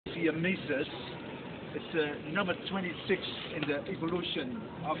siameses. It's number 26 in the evolution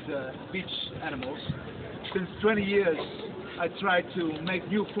of the beach animals. Since 20 years I try to make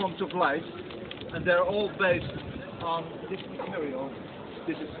new forms of life, and they're all based on this material.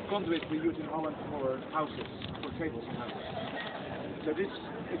 This is conduit we use in Holland for houses, for tables and houses. So this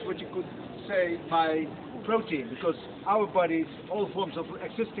is what you could say my protein, because our bodies, all forms of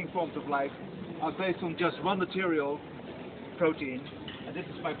existing forms of life, are based on just one material, protein, and this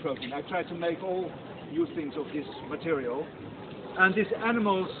is my protein. I try to make all new things of this material, and these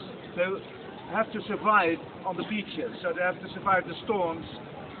animals, they have to survive on the beaches, so they have to survive the storms,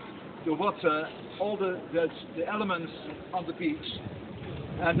 the water, all the elements on the beach.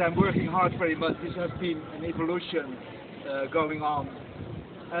 And I'm working hard very much. This has been an evolution going on,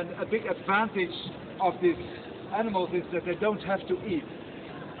 and a big advantage of these animals is that they don't have to eat.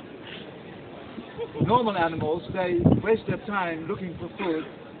 Normal animals, they waste their time looking for food,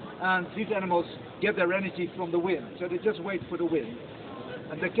 and these animals get their energy from the wind, so they just wait for the wind,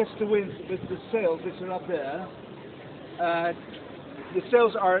 and they catch the wind with the sails which are up there. The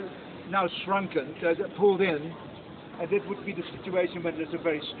sails are now shrunken, they're pulled in, and that would be the situation when there's a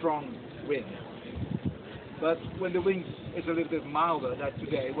very strong wind. But when the wind is a little bit milder, like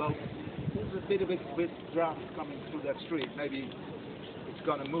today, well, there's a bit of it with draft coming through that street. Maybe it's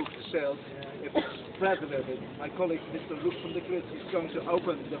going to move the sails. If it's spread a little bit, my colleague Mr. Luke from the Cliffs is going to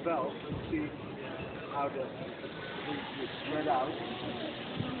open the valve and see how the wind is spread out.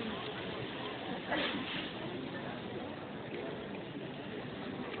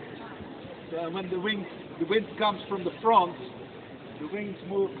 So when the wind comes from the front, the wings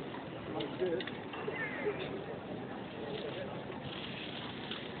move like this.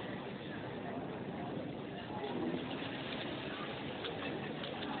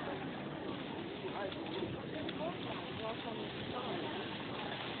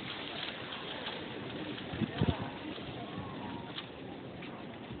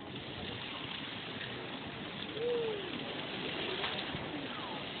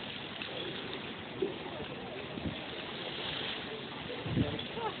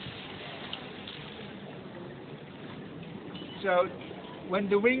 So when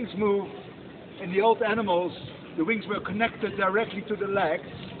the wings move, in the old animals, the wings were connected directly to the legs.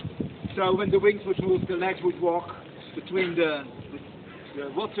 So when the wings would move, the legs would walk between the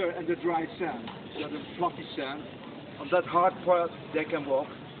water and the dry sand, so the fluffy sand. On that hard part, they can walk.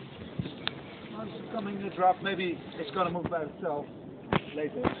 Now it's coming in a draft, maybe it's going to move by itself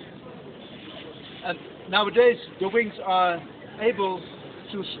later. And nowadays, the wings are able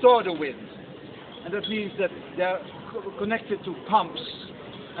to store the wind. And that means that they're connected to pumps,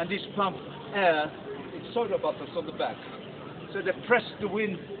 and these pump air in soda bottles on the back. So they press the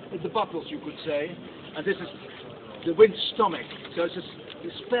wind in the bottles, you could say, and this is the wind stomach. So it's a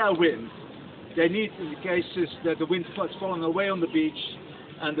spare wind. They need, in the cases that the wind was falling away on the beach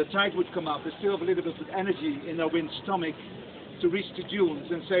and the tide would come up, they still have a little bit of energy in their wind stomach to reach the dunes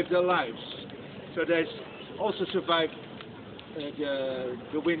and save their lives. So they also survive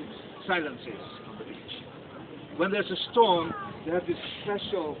the wind silences on the beach. When there's a storm, they have this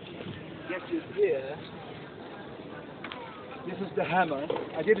special gadget here. This is the hammer.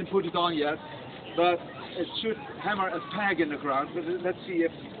 I didn't put it on yet, but it should hammer a peg in the ground. But let's see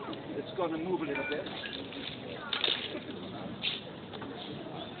if it's going to move a little bit.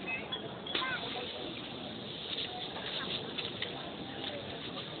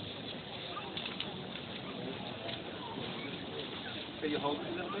 Can you hold it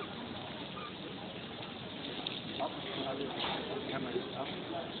a little bit? Up. Hammer it up.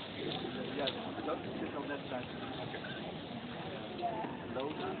 Yeah, sit on that side. Okay. Low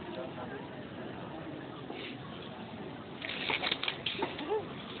down.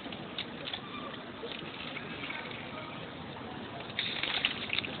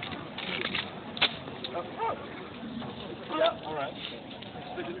 Yeah, all right.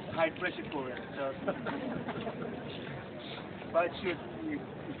 It's a bit high pressure for it. So. But it should, you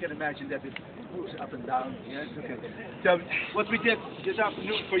can imagine that it moves up and down. Yes, okay. So what we did this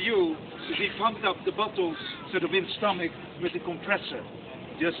afternoon for you is we pumped up the bottles to the wind stomach with the compressor,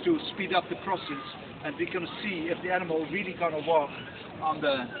 just to speed up the process, and we can see if the animal really gonna walk on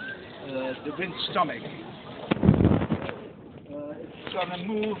the wind stomach. It's gonna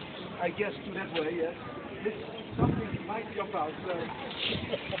move, I guess, to that way. Yes. This something might jump out. So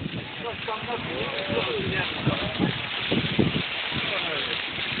no, some not. Yeah.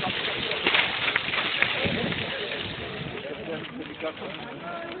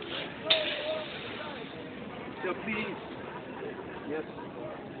 So please, yes.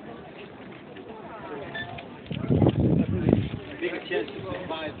 Bigger chance to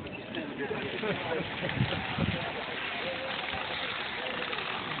survive.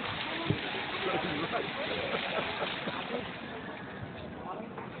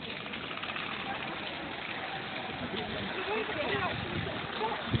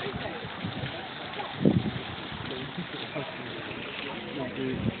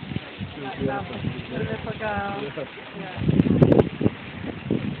 Beautiful girl. Yeah.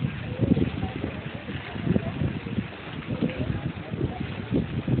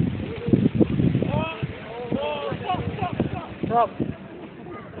 Stop.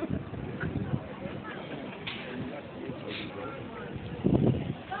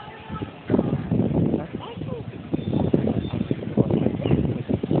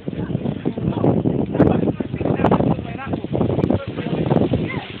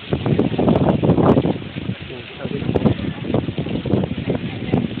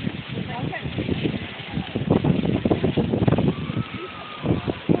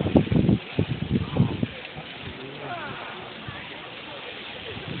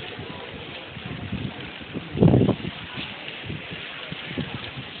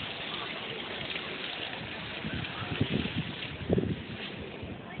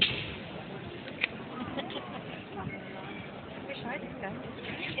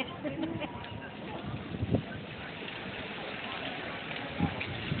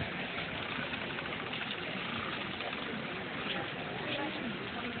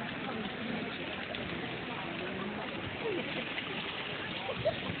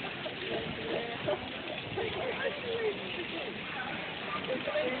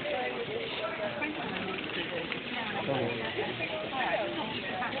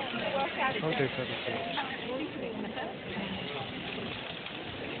 Okay, okay.